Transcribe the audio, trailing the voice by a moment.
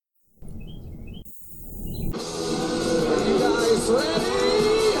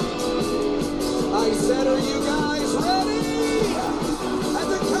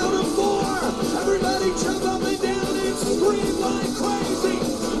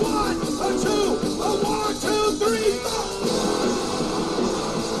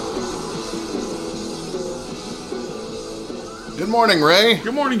morning, Ray.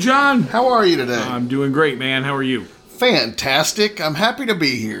 Good morning, John. How are you today? I'm doing great, man. How are you? Fantastic. I'm happy to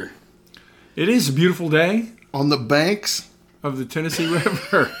be here. It is a beautiful day On the banks. of the Tennessee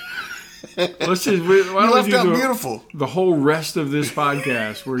River. Let's just, You left out beautiful. the whole rest of this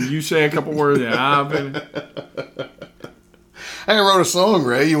podcast where you say a couple words and I've been... Hey, I wrote a song,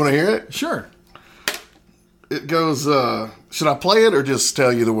 Ray. You want to hear it? Sure. It goes, should I play it or just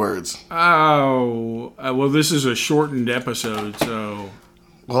tell you the words? Oh, well, this is a shortened episode, so...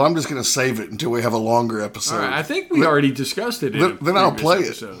 Well, I'm just going to save it until we have a longer episode. All right, I think we already discussed it in a Then I'll play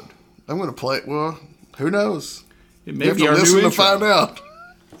previous it. episode. I'm going to play it. Well, who knows? It You may have be to our listen new to intro. find out.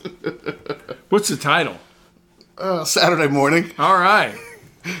 What's the title? Saturday morning. All right.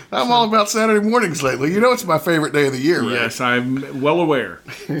 I'm all about Saturday mornings lately. You know it's my favorite day of the year, right? Yes, I'm well aware.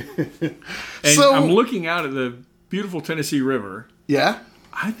 And So- I'm looking out at the beautiful Tennessee River. Yeah?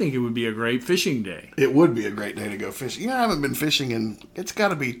 I think it would be a great fishing day. It would be a great day to go fishing. I haven't been fishing in, it's got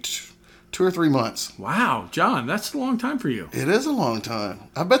to be 2 or 3 months. Wow, John, that's a long time for you. It is a long time.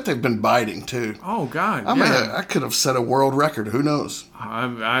 I bet they've been biting, too. Oh, God. I mean, yeah. I could have set a world record. Who knows?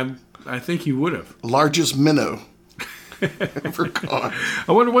 I think you would have. Largest minnow ever caught.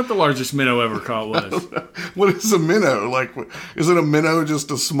 I wonder what the largest minnow ever caught was. What is a minnow? Like, isn't a minnow just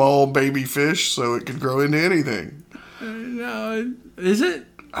a small baby fish so it could grow into anything? No, is it?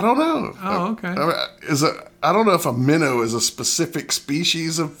 I don't know. Oh, okay. I don't know if a minnow is a specific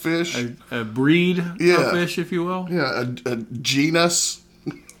species of fish. A breed Yeah. of fish, if you will? Yeah, a genus.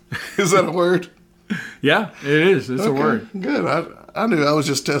 Is that a word? Yeah, it is. It's a Okay, word. Good. I knew. I was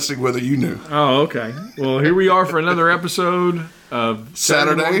just testing whether you knew. Oh, okay. Well, here we are for another episode of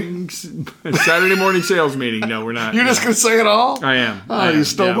Saturday morning sales meeting. No, we're not. You're just going to say it all? I am. Oh, you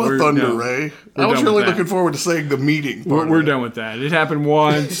stole my thunder, Ray. I was done really with that. looking forward to saying the meeting part. We're done with that. It happened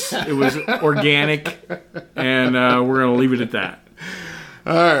once. It was organic, and we're going to leave it at that.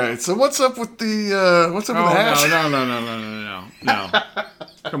 All right. So what's up with the Oh, hash? no.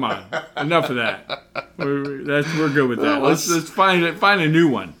 Come on. Enough of that. We're good with that. Let's find a new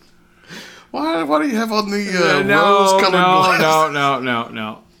one. Why do you have on the No, rose-colored glass?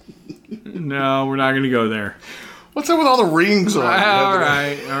 no. No, we're not going to go there. What's up with all the rings on? All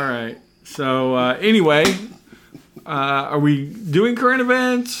right. So anyway, are we doing current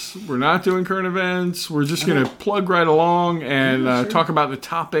events? We're not doing current events. We're just going to plug right along and talk about the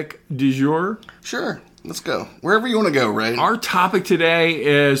topic du jour. Sure. Let's go. Wherever you want to go, Ray. Our topic today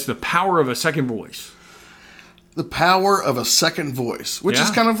is the power of a second voice. The power of a second voice, which is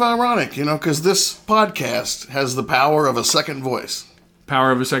Yeah. kind of ironic, because this podcast has the power of a second voice.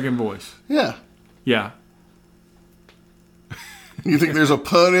 Power of a second voice. Yeah. Yeah. You think there's a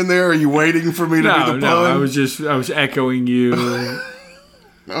pun in there? Are you waiting for me to do the pun? No. I was echoing you.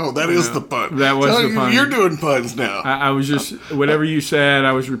 Oh, that is the pun. That was the pun. You're doing puns now. I was just whatever you said.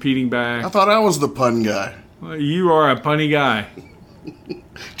 I was repeating I back. thought I was the pun guy. Well, you are a punny guy.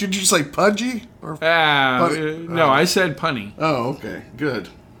 Did you say pudgy? Or... No, I said punny. Oh, okay. Good.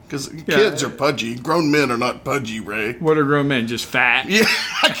 Because kids are pudgy. Grown men are not pudgy, Ray. What are grown men? Just fat? Yeah,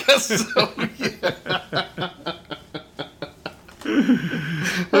 I guess so.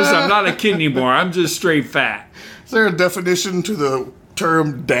 Listen, I'm not a kid anymore. I'm just straight fat. Is there a definition to the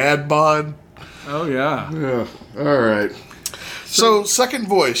term dad bod? Oh, yeah. Yeah. All right. So second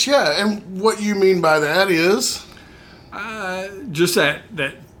voice, yeah. And what you mean by that is? Just that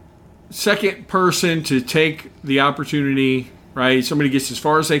second person to take the opportunity, right? Somebody gets as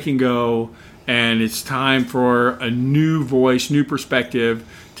far as they can go, and it's time for a new voice, new perspective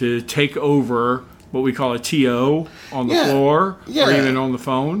to take over what we call a TO on the floor or even on the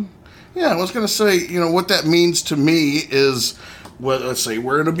phone. Yeah, I was going to say, what that means to me is, well, let's say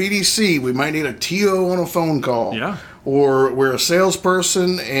we're in a BDC. We might need a TO on a phone call. Yeah. Or we're a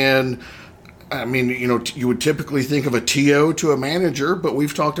salesperson, and, I mean, you would typically think of a TO to a manager, but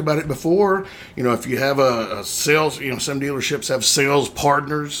we've talked about it before. If you have a sales, some dealerships have sales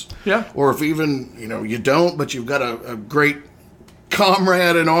partners. Yeah. Or if even, you don't, but you've got a great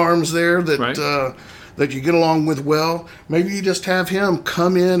comrade in arms there that Right. That you get along with well. Maybe you just have him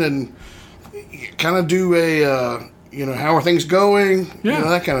come in and kind of do a, how are things going? Yeah.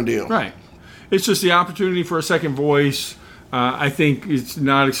 That kind of deal. Right. It's just the opportunity for a second voice. I think it's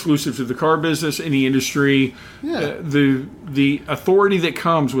not exclusive to the car business, any industry. Yeah. The authority that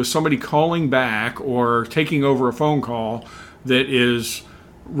comes with somebody calling back or taking over a phone call that is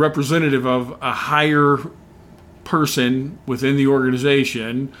representative of a higher person within the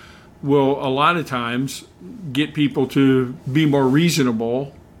organization will a lot of times get people to be more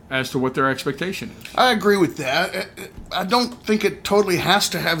reasonable as to what their expectation is. I agree with that. I don't think it totally has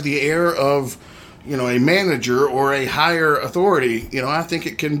to have the air of a manager or a higher authority. I think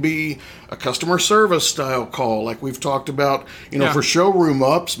it can be a customer service style call, like we've talked about. For showroom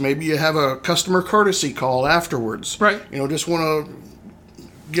ups, maybe you have a customer courtesy call afterwards. Right. Just want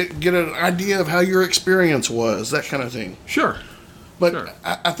to get an idea of how your experience was, that kind of thing. Sure. But Sure.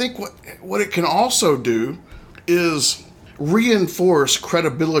 I think what it can also do is reinforce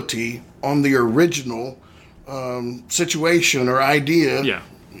credibility on the original situation or idea. Yeah.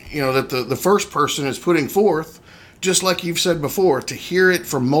 That the first person is putting forth, just like you've said before. To hear it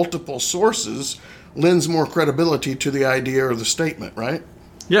from multiple sources lends more credibility to the idea or the statement, right?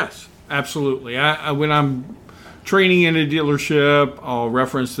 Yes, absolutely. I when I'm training in a dealership, I'll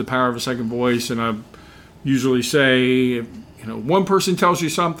reference the power of a second voice, and I usually say, if, one person tells you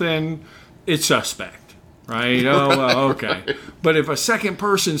something, it's suspect. Right? Oh, well, okay. But if a second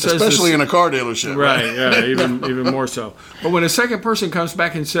person says especially in a car dealership. Right, yeah, even more so. But when a second person comes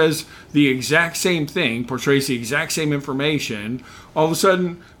back and says the exact same thing, portrays the exact same information, all of a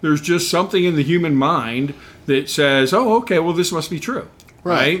sudden there's just something in the human mind that says, oh, okay, well, this must be true.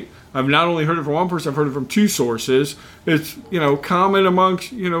 Right? I've not only heard it from one person, I've heard it from two sources. It's, common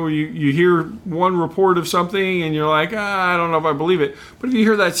amongst, you hear one report of something and you're like, I don't know if I believe it. But if you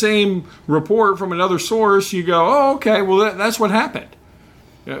hear that same report from another source, you go, oh, okay, well, that's what happened.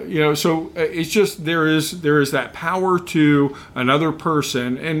 So it's just, there is that power to another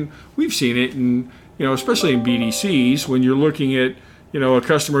person. And we've seen it in, especially in BDCs, when you're looking at, a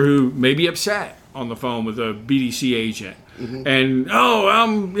customer who may be upset on the phone with a BDC agent. Mm-hmm. And,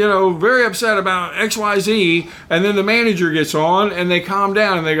 I'm, very upset about XYZ. And then the manager gets on and they calm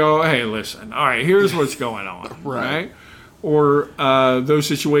down and they go, hey, listen, all right, here's what's going on. Right? Or those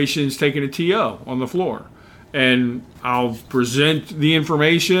situations taking a TO on the floor. And I'll present the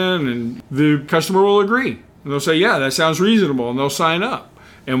information and the customer will agree. And they'll say, yeah, that sounds reasonable. And they'll sign up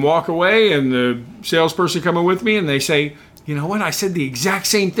and walk away. And the salesperson coming with me and they say, you know what? I said the exact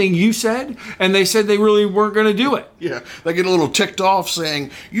same thing you said, and they said they really weren't going to do it. Yeah, they get a little ticked off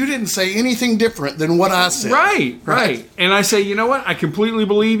saying, you didn't say anything different than what I said. Right. And I say, you know what? I completely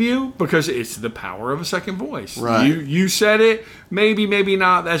believe you because it's the power of a second voice. Right. You said it. Maybe, maybe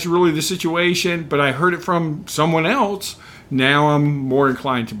not. That's really the situation, but I heard it from someone else. Now I'm more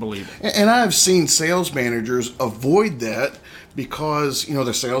inclined to believe it. And I've seen sales managers avoid that because,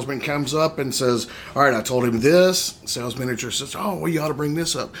 the salesman comes up and says, all right, I told him this. Sales manager says, oh, well, you ought to bring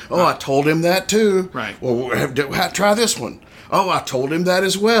this up. Oh, I told him that too. Right. Well, try this one. Oh, I told him that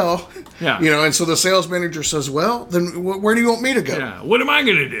as well. Yeah. And so the sales manager says, well, then where do you want me to go? Yeah. What am I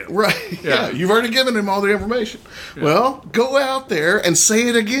going to do? Right. Yeah. You've already given him all the information. Yeah. Well, go out there and say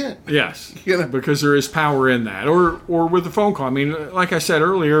it again. Yes. Because there is power in that. Or with the phone call. I mean, like I said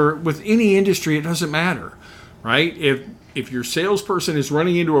earlier, with any industry, it doesn't matter. Right? If your salesperson is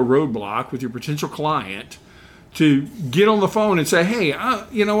running into a roadblock with your potential client, to get on the phone and say, hey,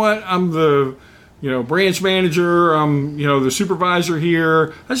 you know what? I'm the branch manager. I'm the supervisor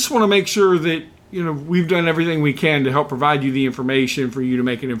here. I just want to make sure that we've done everything we can to help provide you the information for you to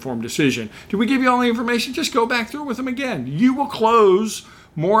make an informed decision. Did we give you all the information? Just go back through it with them again. You will close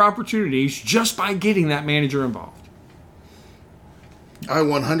more opportunities just by getting that manager involved. I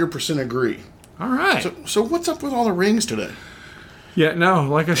 100% agree. All right. So what's up with all the rings today? Yeah, no,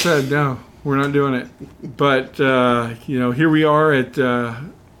 like I said, no, we're not doing it. But, here we are at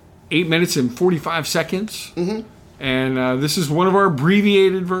 8 minutes and 45 seconds. Mm-hmm. And this is one of our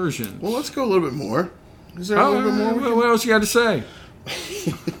abbreviated versions. Well, let's go a little bit more. Is there a little bit more? What else you got to say?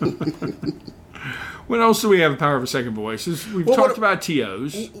 What else do we have the power of a second voice? We've talked about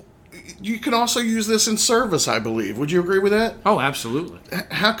TOs. You can also use this in service, I believe. Would you agree with that? Oh, absolutely.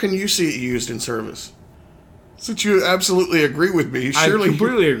 How can you see it used in service? Since you absolutely agree with me, surely... I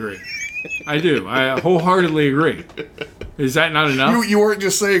completely agree. I do. I wholeheartedly agree. Is that not enough? You weren't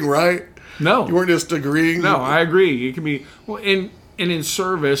just saying right? No. You weren't just agreeing? No, I agree. It can be... Well, and in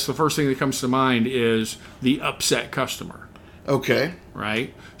service, the first thing that comes to mind is the upset customer. Okay.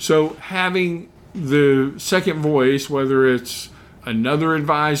 Right? So having the second voice, whether it's another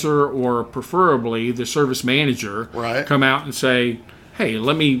advisor or preferably the service manager, come out and say, hey,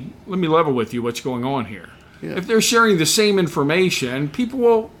 let me level with you what's going on here. Yeah. If they're sharing the same information,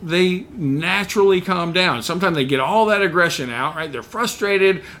 people they naturally calm down. Sometimes they get all that aggression out, right? They're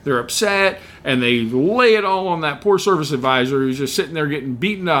frustrated, they're upset, and they lay it all on that poor service advisor who's just sitting there getting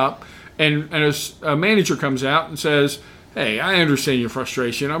beaten up. And a manager comes out and says, hey, I understand your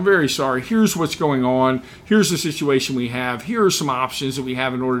frustration. I'm very sorry. Here's what's going on. Here's the situation we have. Here are some options that we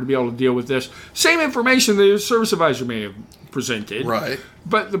have in order to be able to deal with this. Same information the service advisor may have presented. Right.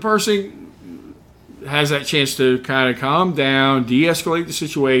 But the person has that chance to kind of calm down, de-escalate the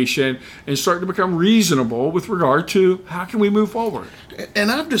situation, and start to become reasonable with regard to how can we move forward.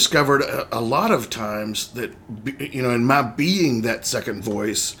 And I've discovered a lot of times that, in my being that second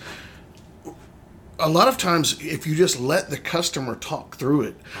voice, a lot of times if you just let the customer talk through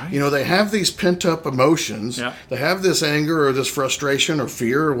it, Right. They have these pent up emotions, Yeah. they have this anger or this frustration or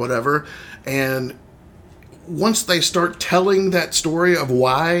fear or whatever, and once they start telling that story of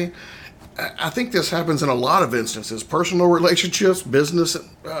why, I think this happens in a lot of instances, personal relationships, business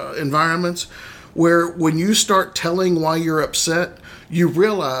environments, where when you start telling why you're upset, you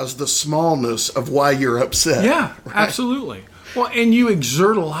realize the smallness of why you're upset. Yeah, absolutely. Well, and you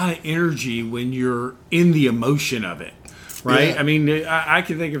exert a lot of energy when you're in the emotion of it, right? Yeah. I mean, I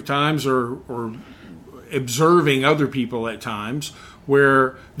can think of times or observing other people at times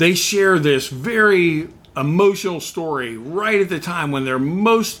where they share this very emotional story right at the time when they're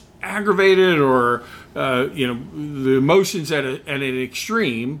most aggravated or, the emotions at an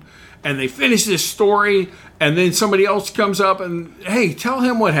extreme, and they finish this story, and then somebody else comes up and, hey, tell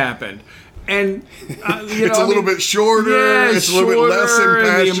him what happened. And It's a little bit shorter. Yeah, it's a little bit less and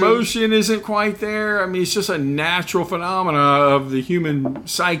impassioned. the emotion isn't quite there. I mean, it's just a natural phenomena of the human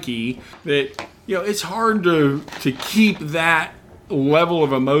psyche that it's hard to keep that level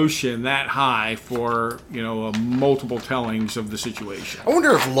of emotion that high for multiple tellings of the situation. I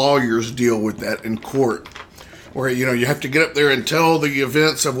wonder if lawyers deal with that in court, where you have to get up there and tell the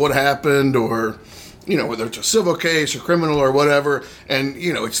events of what happened, or whether it's a civil case or criminal or whatever, and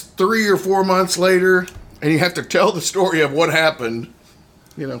it's 3 or 4 months later, and you have to tell the story of what happened.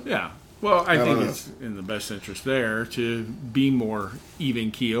 Yeah. Well, I think don't know. it's in the best interest there to be more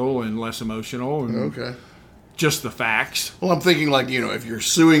even keel and less emotional and Okay. just the facts. Well, I'm thinking if you're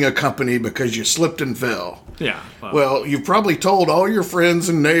suing a company because you slipped and fell. Yeah. Well, you've probably told all your friends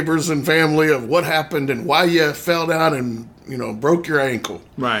and neighbors and family of what happened and why you fell down and, broke your ankle.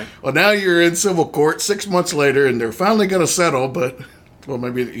 Right. Well, now you're in civil court 6 months later, and they're finally going to settle, but, well,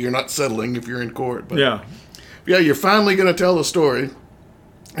 maybe you're not settling if you're in court. But Yeah. yeah, you're finally going to tell the story,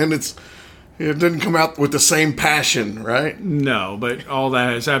 and it didn't come out with the same passion, right? No, but all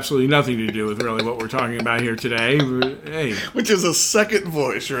that has absolutely nothing to do with really what we're talking about here today. Hey, Which is a second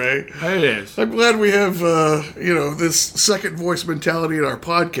voice, right? it is. I'm glad we have, this second voice mentality in our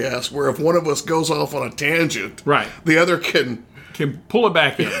podcast, where if one of us goes off on a tangent, Right. the other can, Can pull it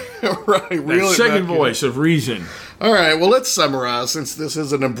back in. right, That reel it second back in. voice of reason. All right, well, let's summarize. Since this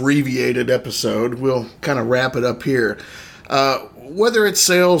is an abbreviated episode, we'll kind of wrap it up here. Whether it's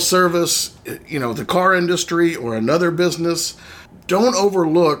sales, service, the car industry, or another business, don't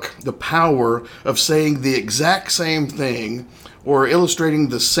overlook the power of saying the exact same thing or illustrating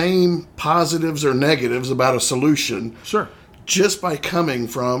the same positives or negatives about a solution Sure. just by coming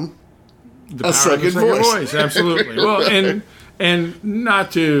from The a power of the second voice. Absolutely. Well, and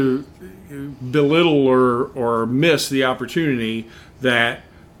not to belittle or miss the opportunity that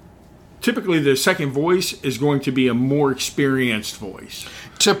typically the second voice is going to be a more experienced voice.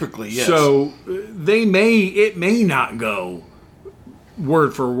 Typically, yes. So it may not go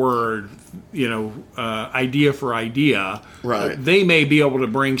word for word, idea for idea. Right. They may be able to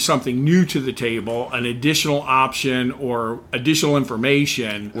bring something new to the table, an additional option or additional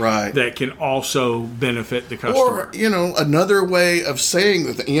information Right. that can also benefit the customer. Or, another way of saying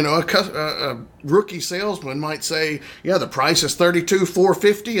the thing, a rookie salesman might say, yeah, the price is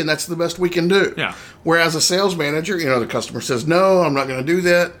 $32,450 and that's the best we can do. Yeah. Whereas a sales manager, the customer says, no, I'm not going to do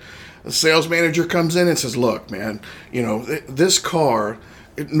that. The sales manager comes in and says, look, man, this car,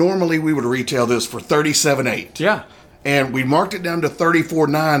 normally we would retail this for $37,800. Yeah. And we marked it down to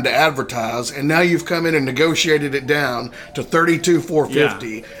 $34,900 to advertise, and now you've come in and negotiated it down to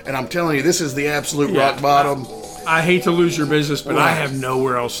 $32,450. And I'm telling you, this is the absolute rock bottom. I hate to lose your business, but I Right. have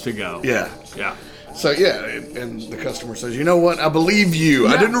nowhere else to go. Yeah. Yeah. So yeah, and the customer says, you know what? I believe you.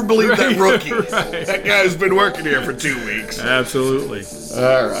 I didn't believe that Right. rookie. Right. That guy's been working here for 2 weeks. Absolutely.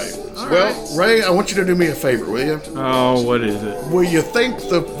 All right. Well, Ray, I want you to do me a favor, will you? Oh, what is it? Will you thank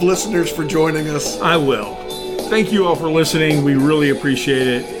the listeners for joining us? I will. Thank you all for listening. We really appreciate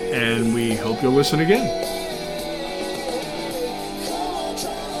it, and we hope you'll listen again.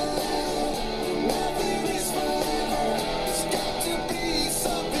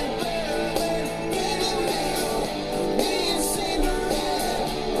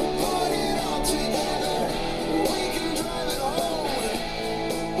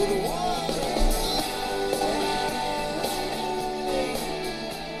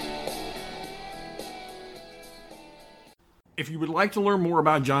 If you would like to learn more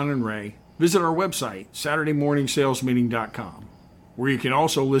about John and Ray, visit our website, SaturdayMorningSalesMeeting.com. where you can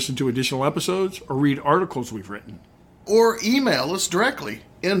also listen to additional episodes or read articles we've written. Or email us directly,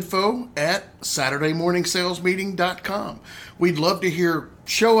 info@SaturdayMorningSalesMeeting.com. We'd love to hear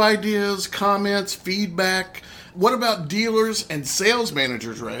show ideas, comments, feedback. What about dealers and sales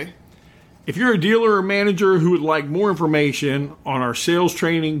managers, Ray? If you're a dealer or manager who would like more information on our sales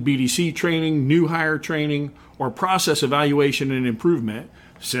training, BDC training, new hire training, or process evaluation and improvement,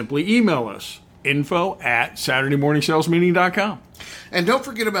 simply email us, info@SaturdayMorningSalesMeeting.com. And don't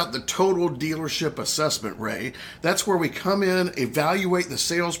forget about the total dealership assessment, Ray. That's where we come in, evaluate the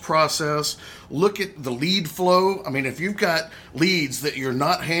sales process, look at the lead flow. I mean, if you've got leads that you're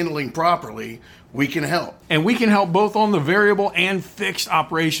not handling properly, we can help. And we can help both on the variable and fixed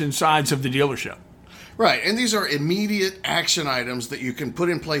operation sides of the dealership. Right, and these are immediate action items that you can put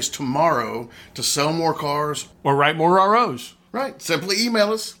in place tomorrow to sell more cars. Or write more ROs. Right, simply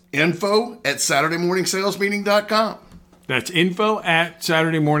email us, info@SaturdayMorningSalesMeeting.com. That's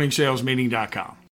info@SaturdayMorningSalesMeeting.com.